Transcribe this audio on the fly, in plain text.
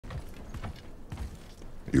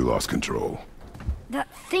You lost control. That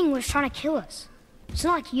thing was trying to kill us. It's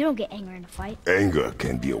not like you don't get angry in a fight. Anger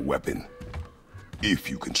can be a weapon. If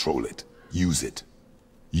you control it, use it.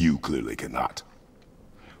 You clearly cannot.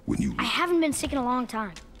 When you... I haven't been sick in a long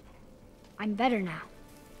time. I'm better now.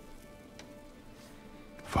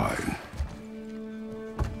 Fine.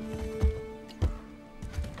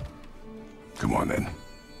 Come on then.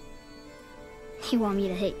 You want me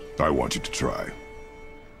to hit you? I want you to try.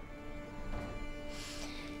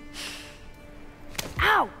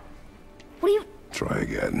 Ow! What are you... Try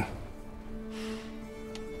again.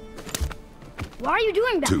 Why are you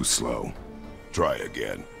doing that? Too slow. Try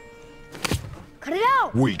again. Cut it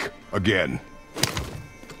out! Weak. Again.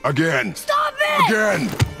 Again! Stop it! Again!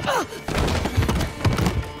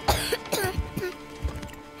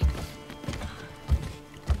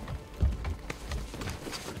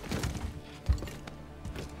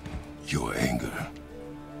 Your anger.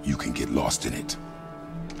 You can get lost in it.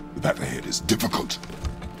 The path ahead is difficult.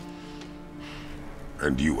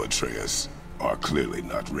 And you, Atreus, are clearly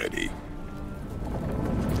not ready.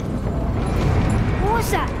 What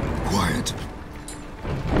was that? Quiet.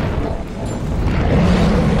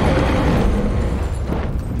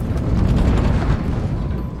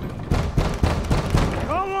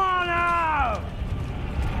 Come on out!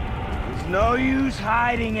 There's no use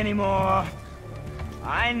hiding anymore.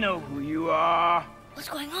 I know who you are. What's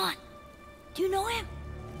going on? Do you know him?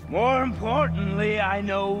 More importantly, I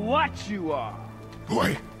know what you are.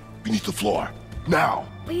 Boy, beneath the floor. Now!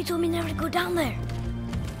 But you told me never to go down there.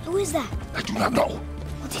 Who is that? I do not know.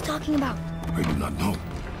 What's he talking about? I do not know.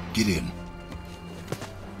 Get in.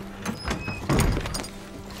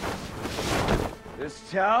 Just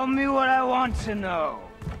tell me what I want to know.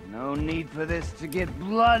 No need for this to get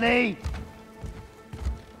bloody.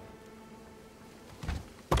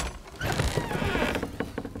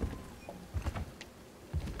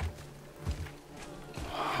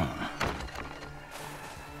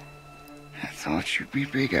 I thought you'd be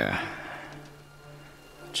bigger.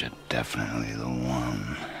 But you're definitely the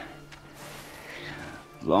one.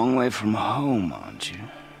 Long way from home, aren't you?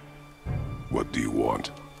 What do you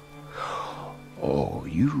want? Oh,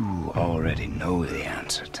 you already know the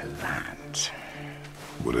answer to that.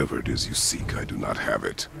 Whatever it is you seek, I do not have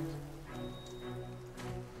it.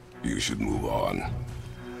 You should move on.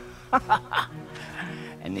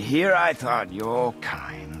 And here I thought your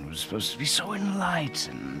kind was supposed to be so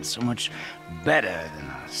enlightened, so much better than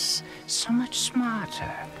us, so much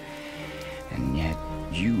smarter. And yet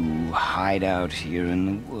you hide out here in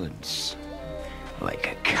the woods, like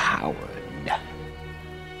a coward.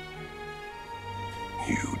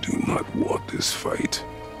 You do not want this fight.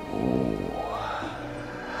 Oh,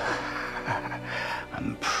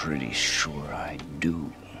 I'm pretty sure I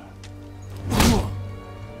do.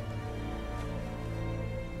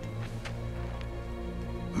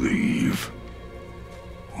 Leave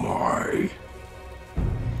my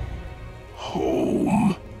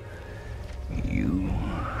home. You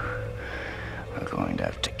are going to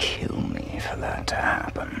have to kill me for that to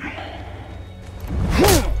happen.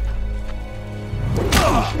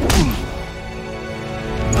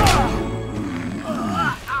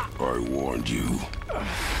 I warned you.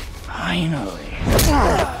 Finally.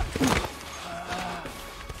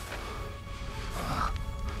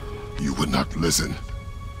 You would not listen.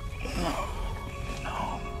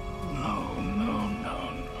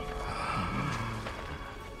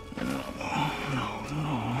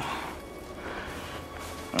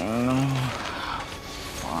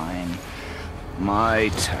 Fine. My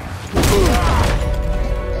turn.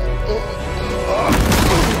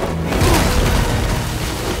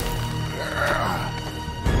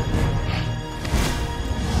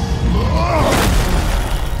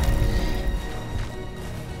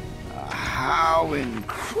 How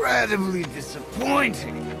incredibly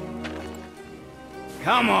disappointing.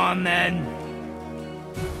 Come on, then.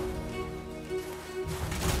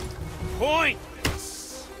 Pointless.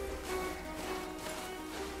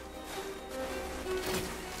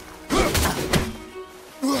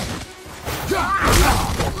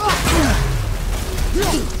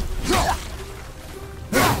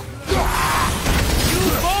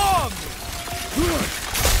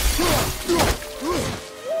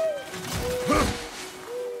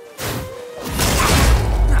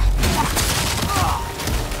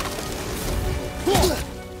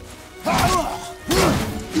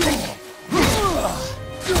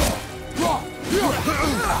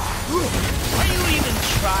 Are you even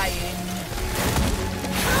trying?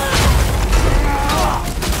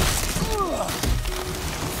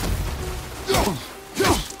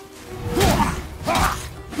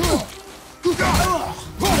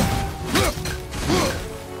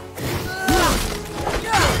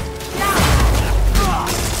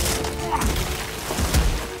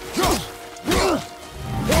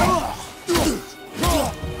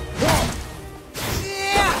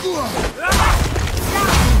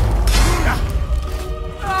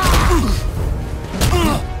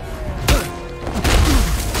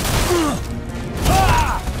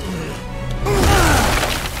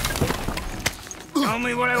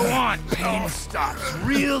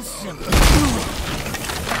 real simple.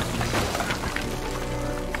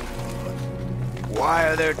 Why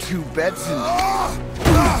are there two beds in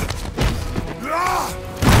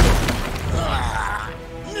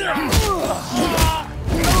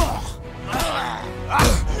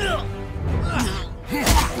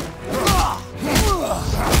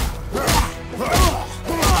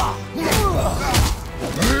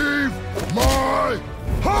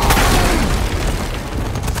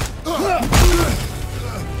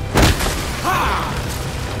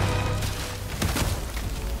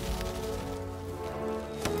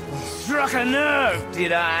Struck a nerve,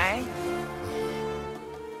 did I?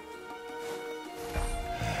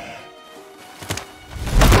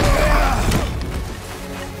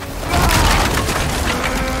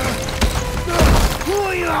 Who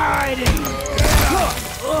are you hiding?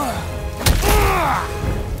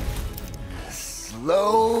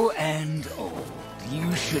 Slow and old.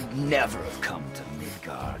 You should never have come to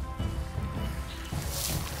Midgard.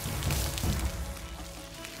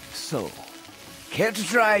 So, care to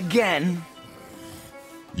try again?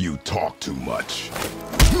 You talk too much.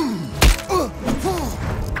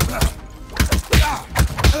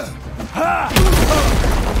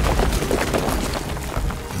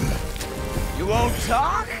 You won't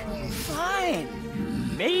talk? Fine.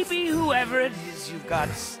 Maybe whoever it is you've got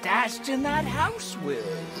stashed in that house will.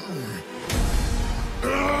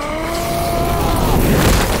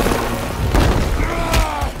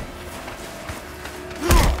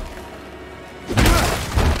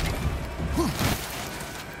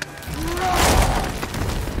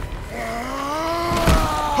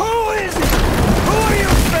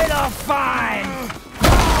 Fine!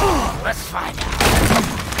 Let's find out.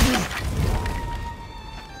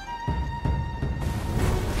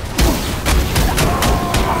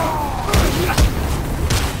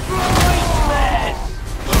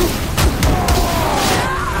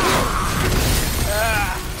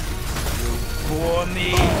 For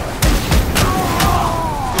me.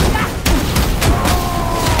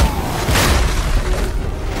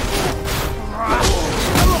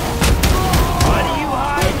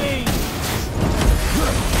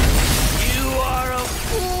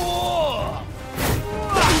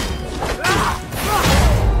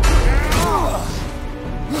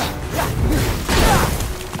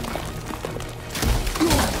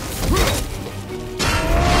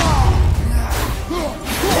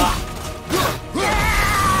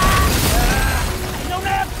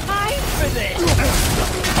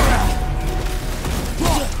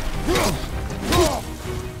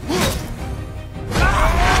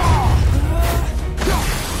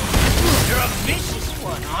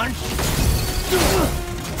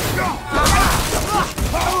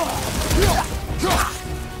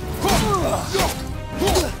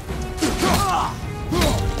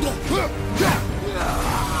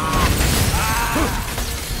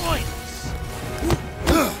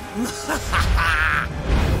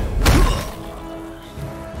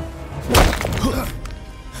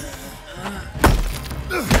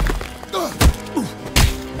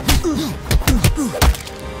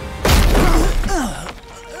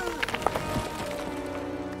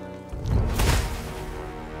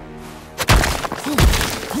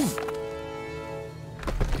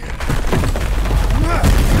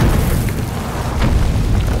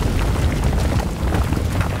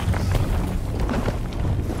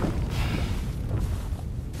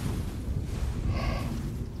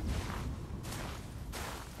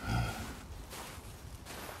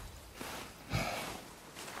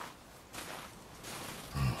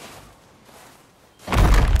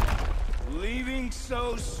 Leaving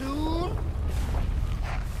so soon?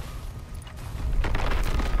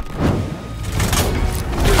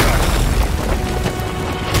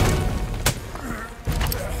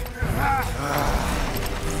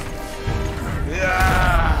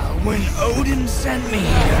 When Odin sent me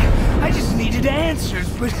here, I just needed answers,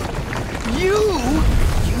 but you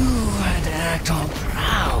had to act all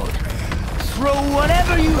proud. Throw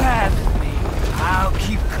whatever you have at me. I'll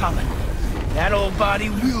keep coming. That old body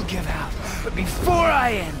will give out. But before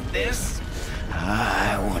I end this,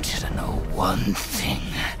 I want you to know one thing.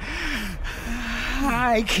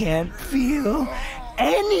 I can't feel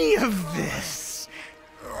any of this.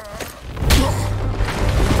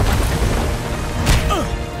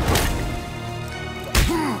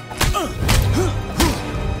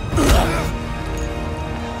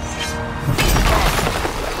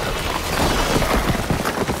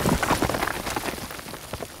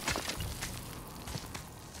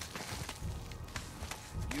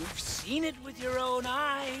 You've seen it with your own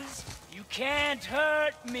eyes. You can't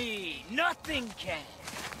hurt me. Nothing can.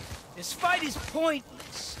 This fight is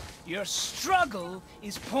pointless. Your struggle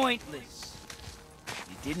is pointless.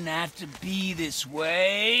 It didn't have to be this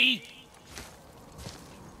way.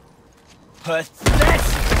 Pathetic!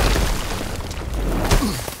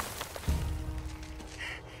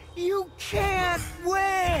 You can't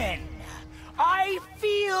win! I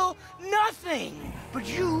feel nothing! But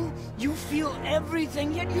you feel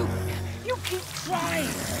everything, yet you keep trying.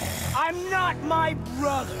 I'm not my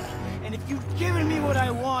brother, and if you'd given me what I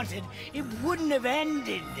wanted, it wouldn't have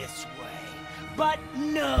ended this way. But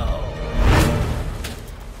no!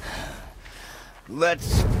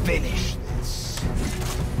 Let's finish this.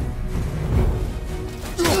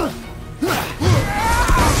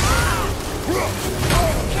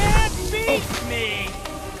 Can't beat me!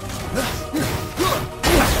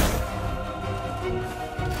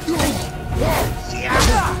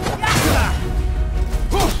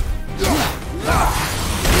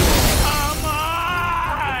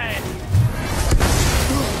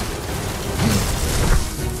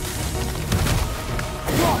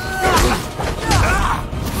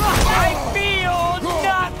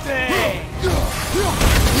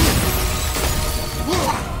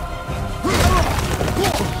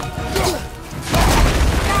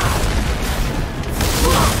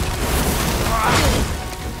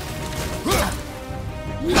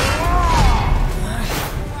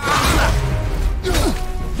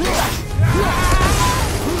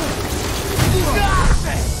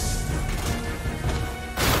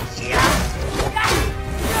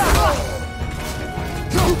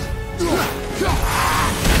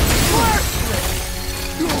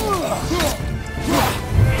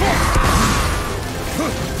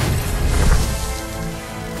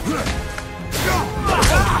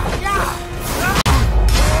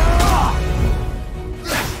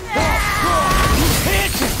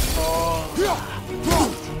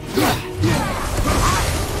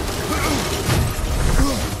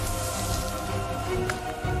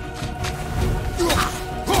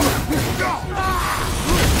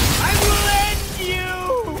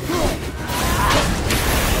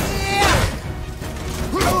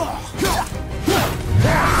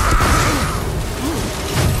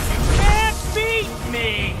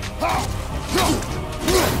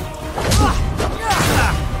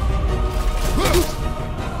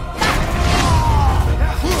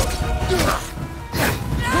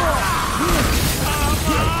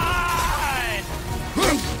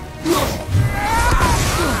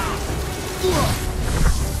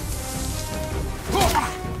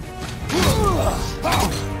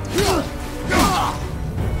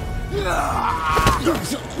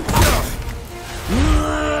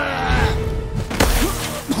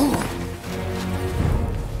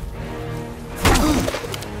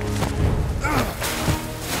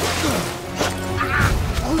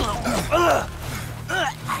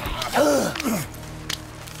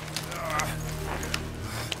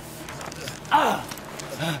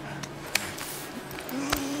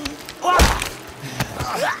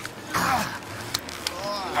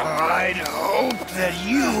 I'd hoped that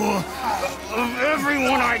you, of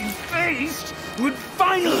everyone I'd faced, would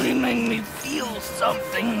finally make me feel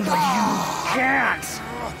something, but you can't.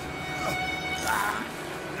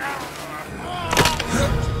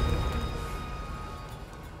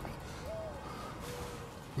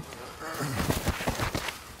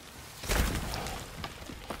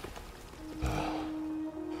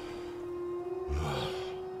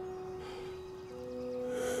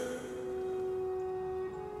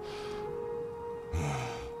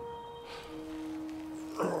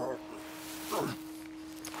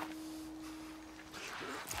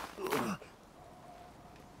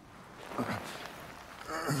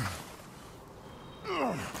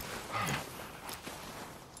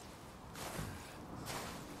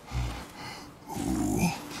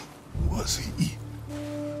 Was he?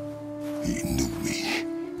 He knew me.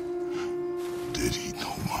 Did he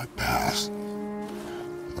know my past?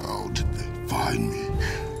 How did they find me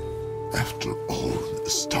after all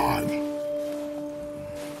this time?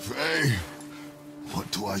 Faye, what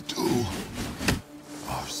do I do?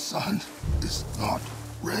 Our son is not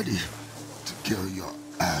ready to carry your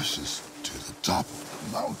ashes to the top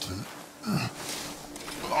of the mountain.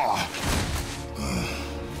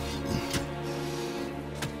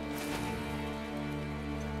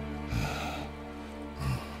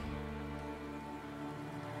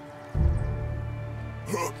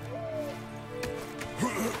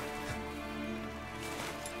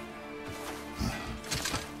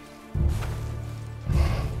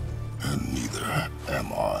 And neither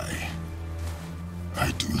am I.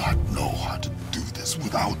 I do not know how to do this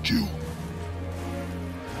without you.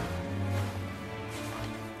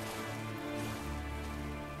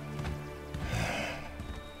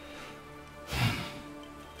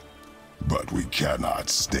 We cannot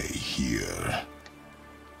stay here.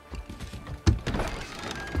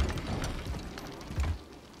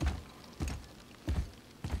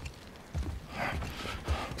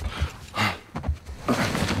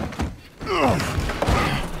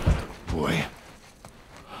 Boy.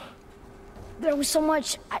 There was so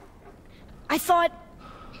much. I thought.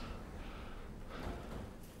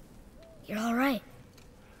 You're all right.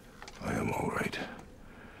 I am all right.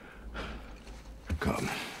 Come.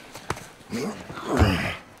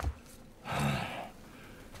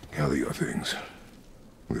 Gather your things.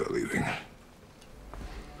 We are leaving.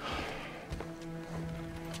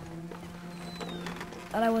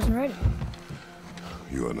 Thought I wasn't ready.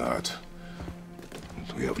 You are not.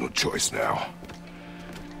 We have no choice now.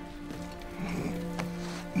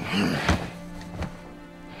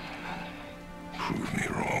 Prove me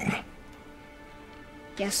wrong.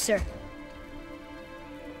 Yes, sir.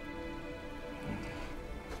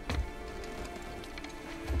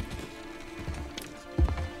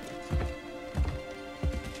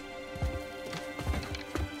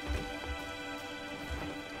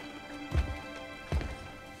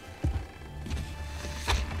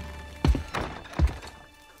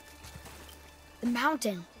 The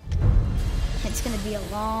mountain. It's gonna be a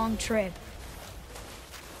long trip.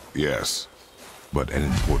 Yes, but an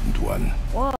important one. Whoa.